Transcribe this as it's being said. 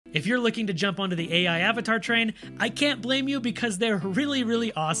If you're looking to jump onto the AI avatar train, I can't blame you because they're really,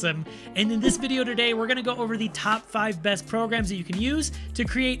 really awesome. And in this video today, we're gonna go over the top 5 best programs that you can use to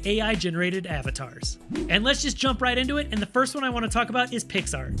create AI generated avatars. And let's just jump right into it. And the first one I wanna talk about is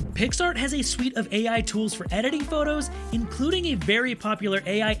Picsart. Picsart has a suite of AI tools for editing photos, including a very popular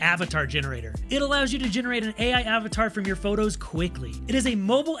AI avatar generator. It allows you to generate an AI avatar from your photos quickly. It is a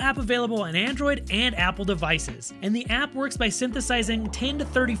mobile app available on Android and Apple devices. And the app works by synthesizing 10 to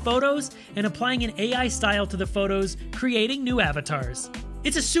 30 photos and applying an AI style to the photos, creating new avatars.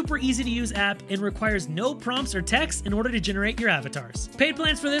 It's a super easy to use app and requires no prompts or text in order to generate your avatars. Paid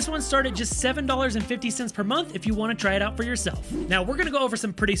plans for this one start at just $7.50 per month if you want to try it out for yourself. Now we're going to go over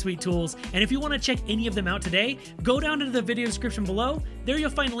some pretty sweet tools, and if you want to check any of them out today, go down into the video description below. There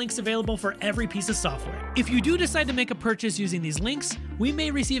you'll find links available for every piece of software. If you do decide to make a purchase using these links, we may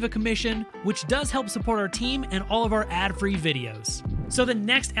receive a commission, which does help support our team and all of our ad-free videos. So the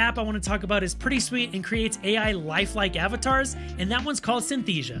next app I want to talk about is pretty sweet and creates AI lifelike avatars, and that one's called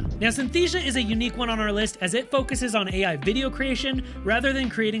Synthesia. Now Synthesia is a unique one on our list as it focuses on AI video creation rather than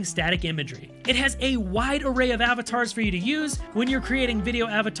creating static imagery. It has a wide array of avatars for you to use when you're creating video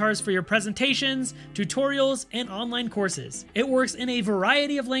avatars for your presentations, tutorials, and online courses. It works in a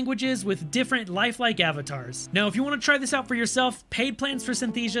variety of languages with different lifelike avatars. Now if you want to try this out for yourself, paid plans for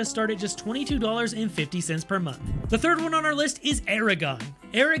Synthesia start at just $22.50 per month. The third one on our list is Aragon.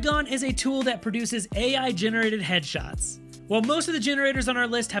 Aragon is a tool that produces AI-generated headshots. While most of the generators on our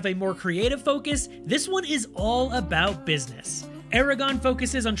list have a more creative focus, this one is all about business. Aragon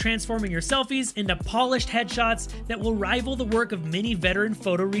focuses on transforming your selfies into polished headshots that will rival the work of many veteran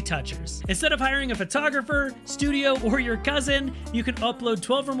photo retouchers. Instead of hiring a photographer, studio, or your cousin, you can upload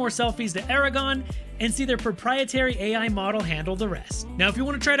 12 or more selfies to Aragon and see their proprietary AI model handle the rest. Now, if you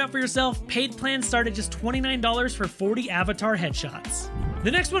want to try it out for yourself, paid plans start at just $29 for 40 avatar headshots.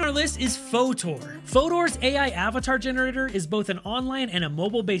 The next one on our list is Fotor. Fotor's AI avatar generator is both an online and a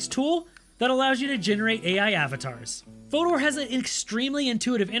mobile-based tool that allows you to generate AI avatars. Fotor has an extremely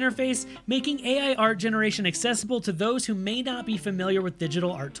intuitive interface, making AI art generation accessible to those who may not be familiar with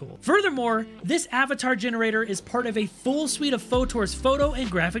digital art tools. Furthermore, this avatar generator is part of a full suite of Fotor's photo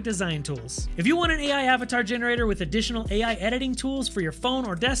and graphic design tools. If you want an AI avatar generator with additional AI editing tools for your phone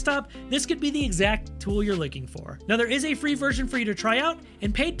or desktop, this could be the exact tool you're looking for. Now there is a free version for you to try out,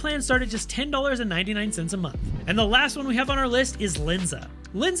 and paid plans start at just $10.99 a month. And the last one we have on our list is Lensa.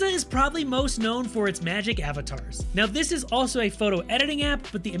 Lensa is probably most known for its magic avatars. Now this is also a photo editing app,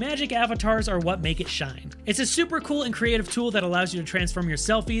 but the magic avatars are what make it shine. It's a super cool and creative tool that allows you to transform your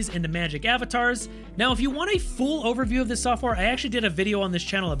selfies into magic avatars. Now if you want a full overview of this software, I actually did a video on this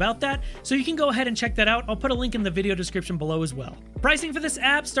channel about that, so you can go ahead and check that out. I'll put a link in the video description below as well. Pricing for this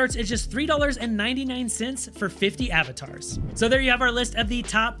app starts at just $3.99 for 50 avatars. So there you have our list of the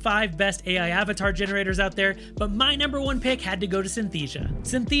top 5 best AI avatar generators out there, but my #1 pick had to go to Synthesia.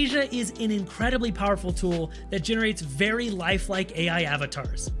 Synthesia is an incredibly powerful tool that generates very lifelike AI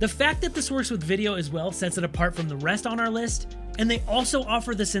avatars. The fact that this works with video as well sets it apart from the rest on our list. And they also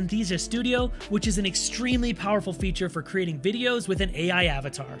offer the Synthesia Studio, which is an extremely powerful feature for creating videos with an AI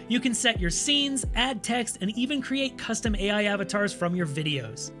avatar. You can set your scenes, add text, and even create custom AI avatars from your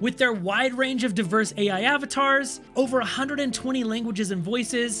videos. With their wide range of diverse AI avatars, over 120 languages and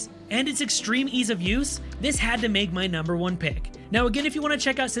voices, and its extreme ease of use, this had to make my #1 pick. Now again, if you want to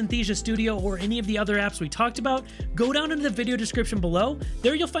check out Synthesia Studio or any of the other apps we talked about, go down into the video description below.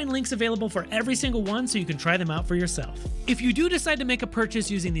 There you'll find links available for every single one so you can try them out for yourself. If you do decide to make a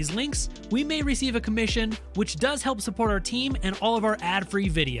purchase using these links, we may receive a commission, which does help support our team and all of our ad-free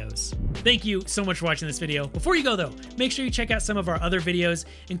videos. Thank you so much for watching this video. Before you go though, make sure you check out some of our other videos,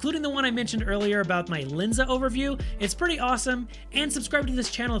 including the one I mentioned earlier about my Lensa overview. It's pretty awesome, and subscribe to this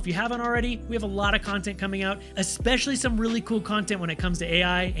channel if you haven't already. We have a lot of content coming out, especially some really cool content when it comes to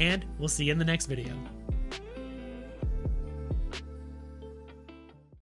AI, and we'll see you in the next video.